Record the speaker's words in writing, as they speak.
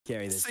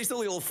Carry this. Stay still,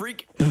 you little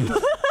freak. Oh,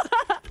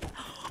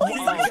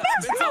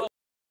 it's so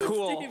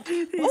cool.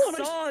 He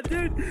saw it,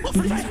 dude.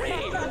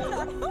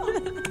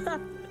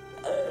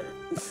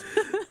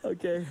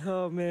 Okay.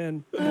 Oh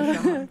man.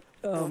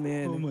 Oh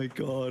man. Oh my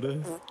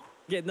god.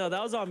 Yeah, no,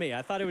 that was on me.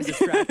 I thought it would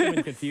distract him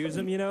and confuse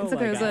him. You know. It's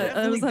okay.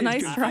 It was a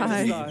nice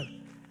try.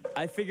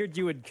 I figured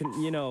you would,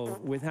 you know,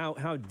 with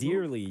how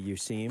dearly you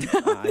seem.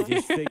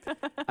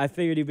 I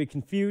figured he'd be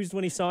confused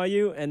when he saw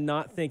you and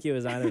not think it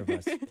was either of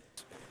us.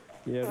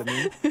 You know what I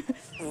mean?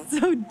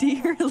 So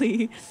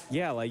dearly.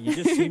 Yeah, like you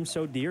just seem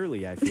so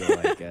dearly. I feel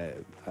like I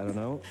don't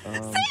know.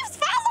 Steve's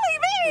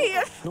following me.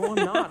 No, I'm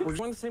not. We're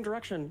going the same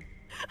direction.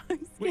 I'm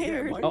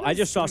scared. Oh, I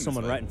just saw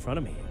someone right in front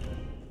of me.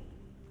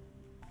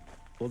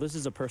 Well, this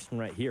is a person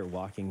right here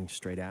walking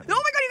straight at me.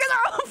 Oh my god, you guys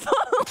are all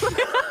following.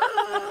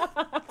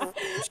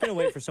 I'm just gonna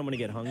wait for someone to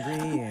get hungry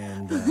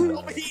and.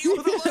 I'll eat you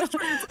with the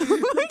mushrooms. I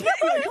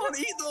can't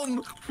eat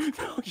them.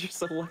 Oh, you're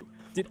so lucky.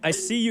 Dude, I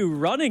see you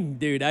running,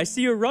 dude. I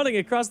see you running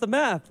across the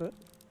map.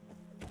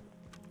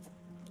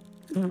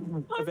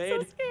 I'm so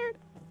scared.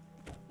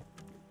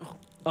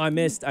 Oh, I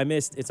missed.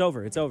 It's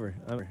over. It's over.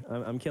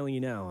 I'm killing you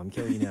now. I'm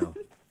killing you now.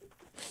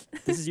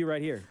 This is you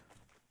right here.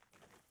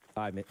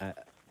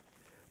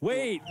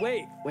 Wait.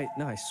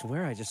 No, I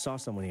swear I just saw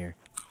someone here.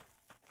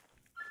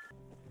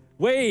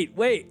 Wait.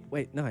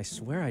 No, I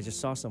swear I just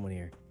saw someone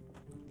here.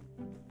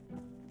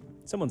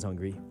 Someone's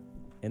hungry.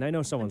 And I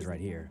know someone's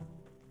right here.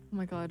 Oh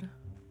my god.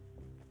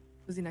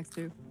 Who's he next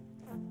to?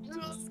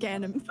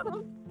 Scan him.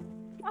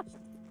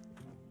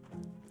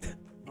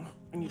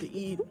 I need to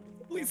eat.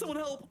 Please, someone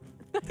help.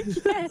 I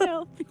can't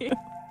help you.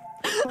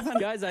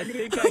 Guys, I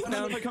think I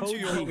found If I come to you,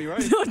 you'll help me, Koji.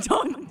 right? No,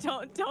 don't.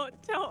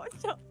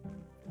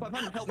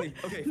 Fanfan, help me.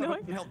 Okay, No,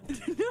 Fanfan, help.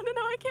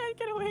 No, I can't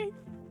get away.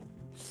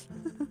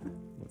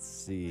 Let's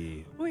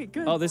see. Wait,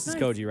 good. Oh, this is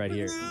nice. Koji right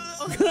here.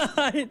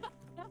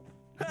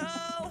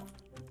 Help!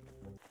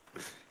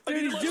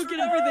 Dude, he's juking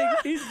everything.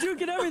 He's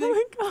juking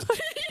everything. Oh my god.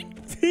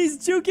 He's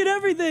juking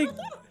everything.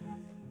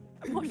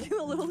 I'm watching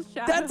a little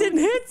shadow. That didn't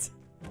hit.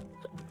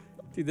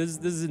 Dude, this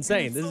is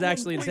insane. This is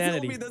actually Please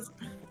help insanity. me.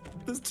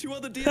 There's two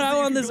other deers How that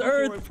you on can this go for,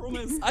 earth? I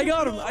promise. I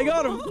got him. I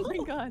got him. Oh my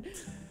god.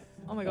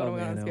 Oh my god,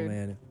 I'm scared.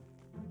 Man.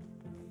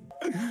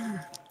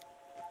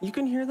 You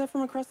can hear that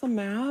from across the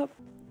map?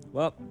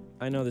 Well,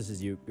 I know this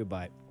is you.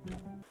 Goodbye.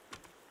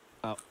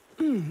 Oh.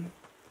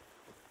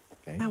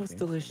 Okay. That was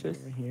delicious.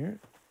 Right here.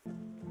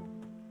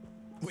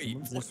 Wait,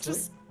 what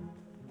just...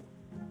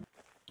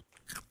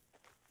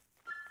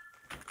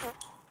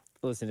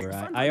 Listen,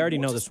 I already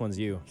know this one's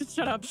you.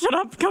 Shut up,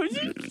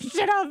 Koji.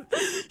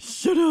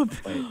 Shut up.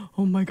 Wait.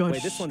 Oh my god.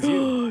 Wait, this one's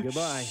you.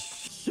 Goodbye.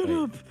 Shut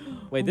up.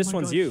 Wait, Oh this my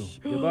one's God. you.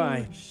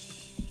 Goodbye.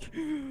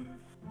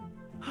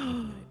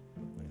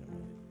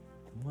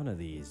 One of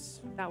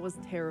these. That was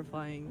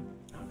terrifying.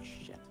 Oh,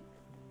 shit.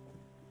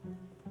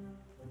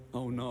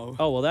 Oh, no.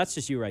 Oh, well, that's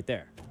just you right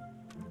there.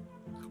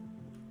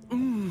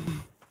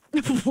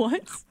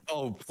 What?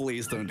 Oh,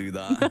 please don't do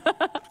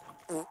that.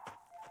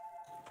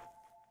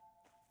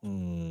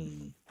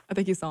 I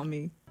think you saw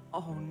me.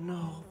 Oh,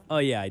 no. Oh,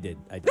 yeah, I did.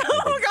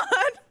 Oh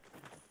god.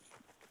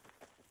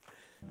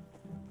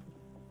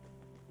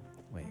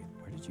 Wait,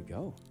 where did you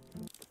go?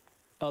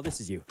 Oh, this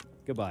is you.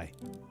 Goodbye.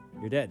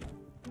 You're dead.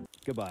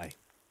 Goodbye.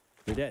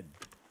 You're dead.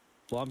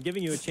 Well, I'm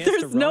giving you a chance to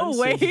There's run. no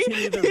way. So you can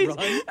either run.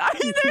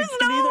 There's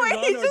no way.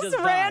 He just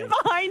ran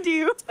behind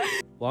you.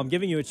 Well, I'm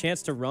giving you a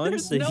chance to run,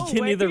 There's so no you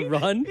can way. either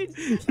run.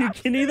 You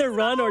can either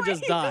run or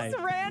just He die.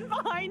 just ran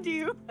behind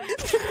you.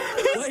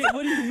 Wait,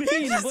 what do you mean?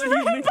 He just What do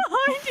you ran mean?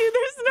 behind you.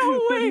 There's no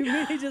What do way. you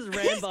mean he just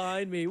ran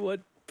behind me?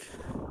 What?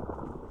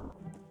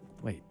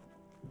 Wait.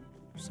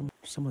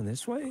 Someone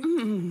this way?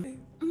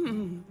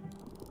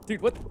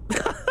 Dude, what?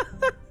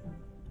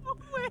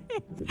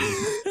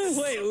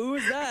 Wait, who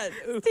was that?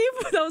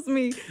 Steve, that was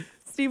me.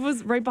 Steve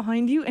was right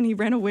behind you and he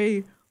ran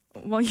away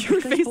while you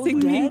were facing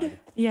me. Dead?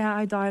 Yeah,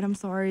 I died. I'm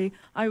sorry.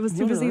 I was too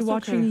No, busy that's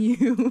watching okay.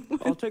 you.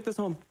 I'll take this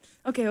home.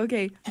 Okay.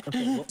 Okay,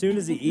 well, as soon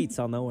as he eats,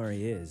 I'll know where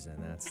he is,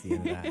 and that's the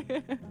end of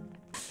that.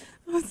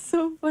 That's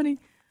so funny.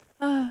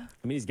 I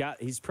mean,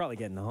 he's probably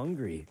getting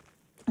hungry.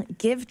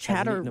 Give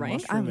chatter eaten a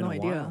rank? I have mushroom no in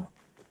a idea. while.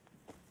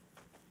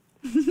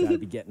 He's gotta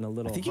be getting a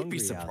little I think you'd be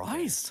hungry out there.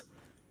 surprised.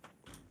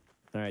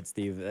 All right,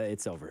 Steve,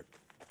 it's over.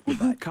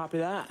 Copy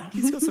that.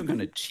 He's got some kind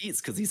of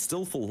cheats because he's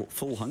still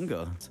full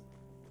hunger.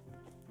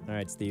 All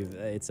right, Steve,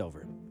 it's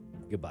over.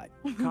 Goodbye.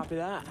 Copy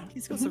that.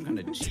 He's got some kind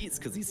of cheats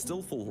because he's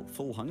still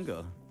full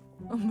hunger.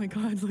 Oh my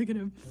god, look at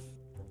him.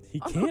 He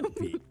can't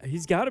be.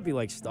 He's got to be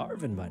like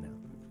starving by now.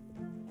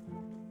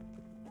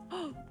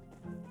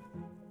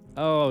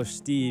 Oh,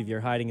 Steve,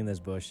 you're hiding in this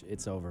bush.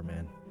 It's over,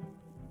 man.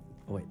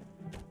 Oh, wait.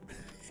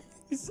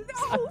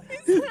 No,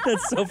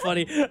 That's so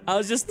funny. I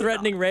was just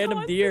threatening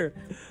random deer.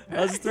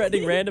 I was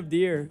threatening random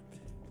deer.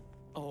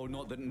 Oh,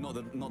 not the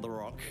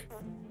rock.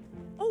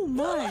 Oh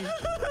my.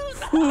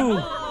 Ooh.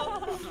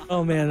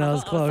 Oh man, that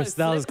was close.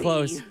 That was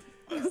close.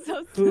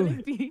 So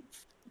sleepy.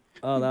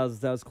 Oh,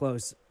 that was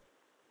close.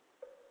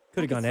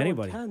 Could have gone to so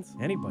anybody. intense.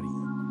 Anybody.